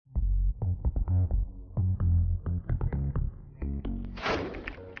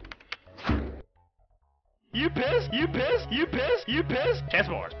You pissed? You pissed? You pissed? You pissed? Chance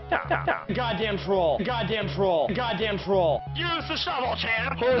Morse. Goddamn troll. Goddamn troll. Goddamn troll. Use the shovel,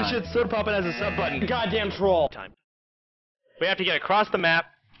 champ. Holy shit, Sodapoppin has a sub button. Goddamn troll. Time. We have to get across the map,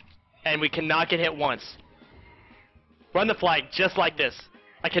 and we cannot get hit once. Run the flag just like this.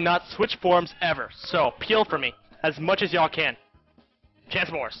 I cannot switch forms ever, so peel for me as much as y'all can.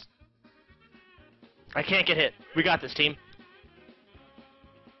 Chance Morse. I can't get hit. We got this, team.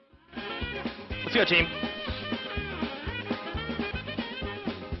 Let's go, team.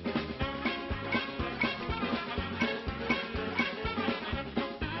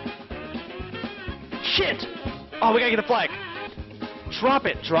 Shit! Oh, we gotta get the flag. Drop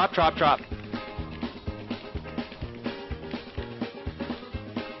it. Drop, drop, drop.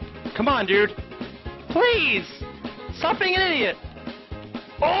 Come on, dude. Please! Stop being an idiot!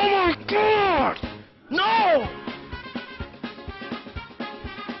 Oh my god! No!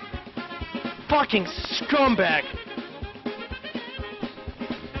 Fucking scumbag!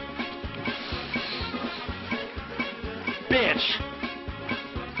 Bitch!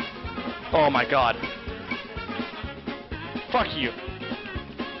 Oh my god. Fuck you.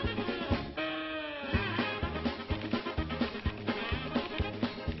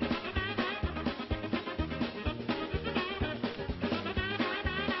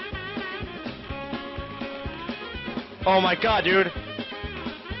 Oh my god, dude.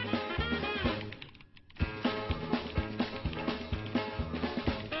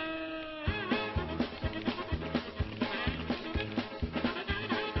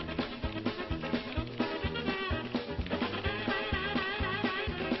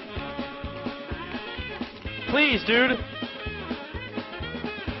 Please, dude.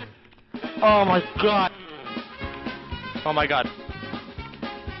 Oh my god. Oh my god.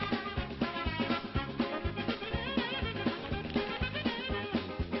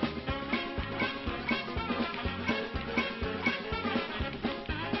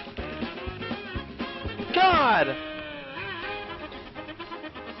 God!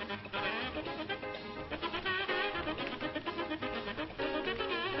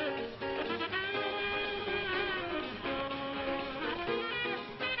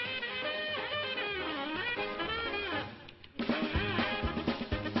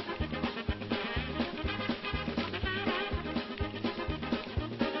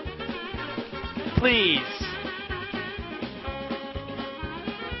 Please.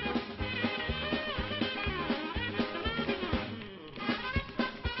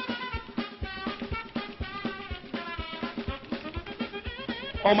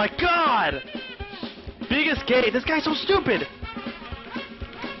 Oh my god! Biggest gay. This guy's so stupid.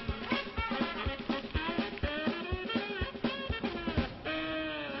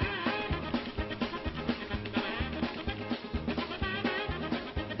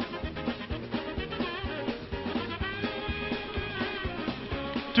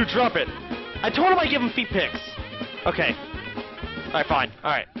 Dude, drop it. I told him I'd give him feet pics. Okay. Alright, fine.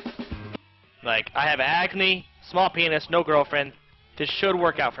 Alright. Like, I have acne, small penis, no girlfriend. This should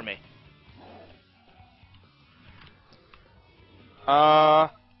work out for me.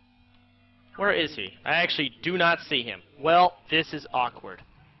 Where is he? I actually do not see him. Well, this is awkward.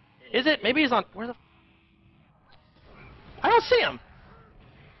 Is it? Maybe he's on... Where the... I don't see him!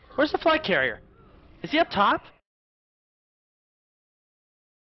 Where's the flag carrier? Is he up top?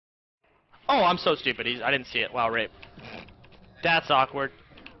 Oh, I'm so stupid. I didn't see it. Wow, rape. That's awkward.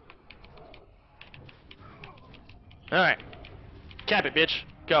 Alright. Cap it, bitch.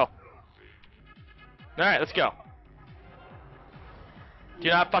 Go. Alright, let's go. Do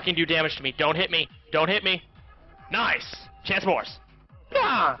not fucking do damage to me. Don't hit me. Don't hit me. Nice. Chance Morse.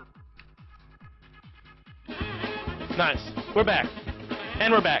 Ah! Nice. We're back.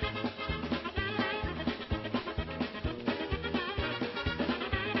 And we're back.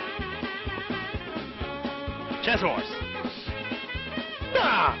 Chance Morse.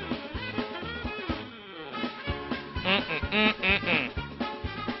 Ah!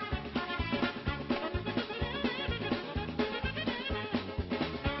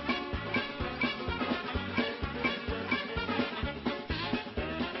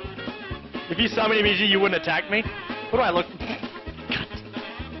 If you saw me immediately, you wouldn't attack me. What do I look?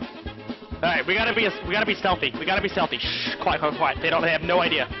 All right, we gotta be stealthy. We gotta be stealthy. Shh, quiet, quiet, quiet. They have no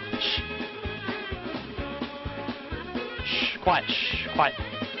idea. Shh. Shh, quiet. Shh, quiet.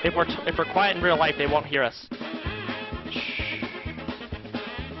 If we're quiet in real life, they won't hear us. Shh.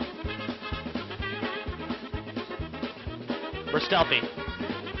 We're stealthy.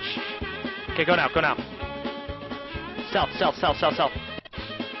 Shh. Okay, go now. Go now. Stealth, stealth, stealth, stealth, stealth.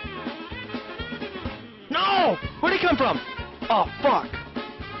 No! Where'd he come from? Oh, fuck.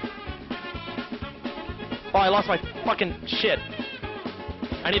 Oh, I lost my fucking shit.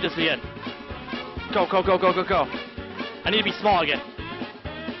 I need this again. Go, go, go, go, go, go. I need to be small again.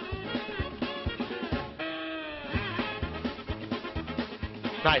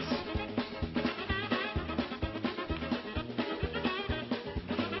 Nice.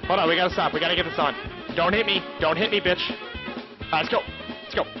 Hold on, we gotta stop. We gotta get this on. Don't hit me. Don't hit me, bitch. Let's go.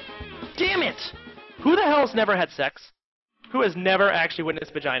 Let's go. Damn it! Who the hell has never had sex? Who has never actually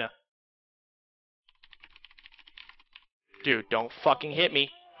witnessed vagina? Dude, don't fucking hit me.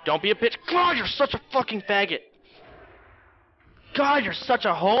 Don't be a bitch. God, you're such a fucking faggot. God, you're such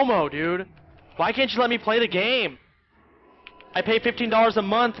a homo, dude. Why can't you let me play the game? I pay $15 a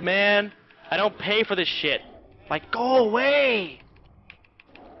month, man. I don't pay for this shit. Like, go away.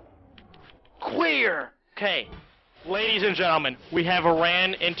 Queer. Okay. Ladies and gentlemen, we have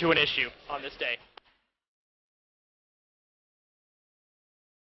ran into an issue on this day.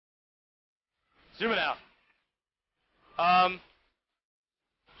 Zoom it out.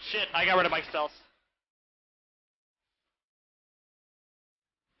 Shit, I got rid of my cells.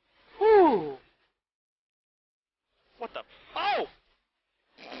 Whew. What the? Oh!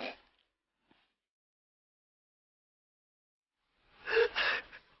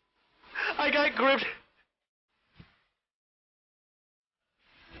 I got gripped.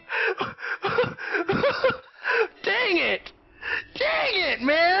 Dang it! Dang it,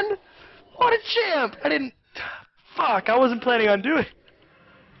 man! What a champ! I didn't... Fuck, I wasn't planning on doing...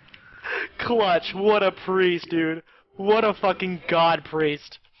 Clutch, what a priest, dude. What a fucking god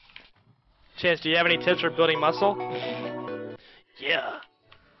priest. Chance, do you have any tips for building muscle? Yeah.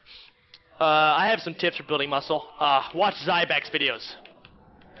 I have some tips for building muscle. Watch Zybek's videos.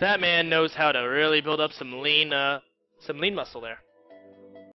 That man knows how to really build up some lean muscle there.